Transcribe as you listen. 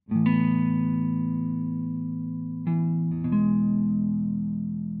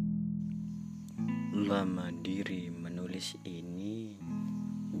tulis ini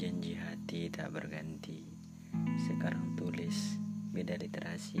janji hati tak berganti. Sekarang tulis beda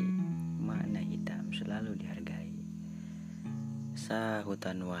literasi, makna hitam selalu dihargai.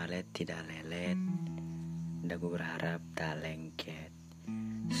 Sahutan walet tidak lelet, dagu berharap tak lengket.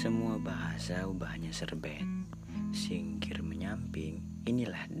 Semua bahasa ubahnya serbet, singkir menyamping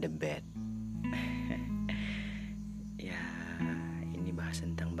inilah debat. Ya, ini bahas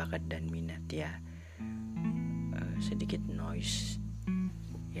tentang bakat dan minat ya. Sedikit noise,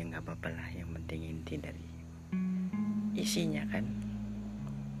 ya nggak apa-apa lah. Yang penting inti dari isinya kan.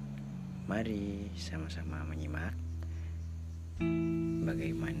 Mari sama-sama menyimak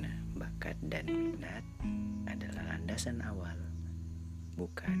bagaimana bakat dan minat adalah landasan awal,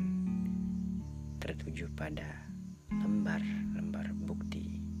 bukan tertuju pada lembar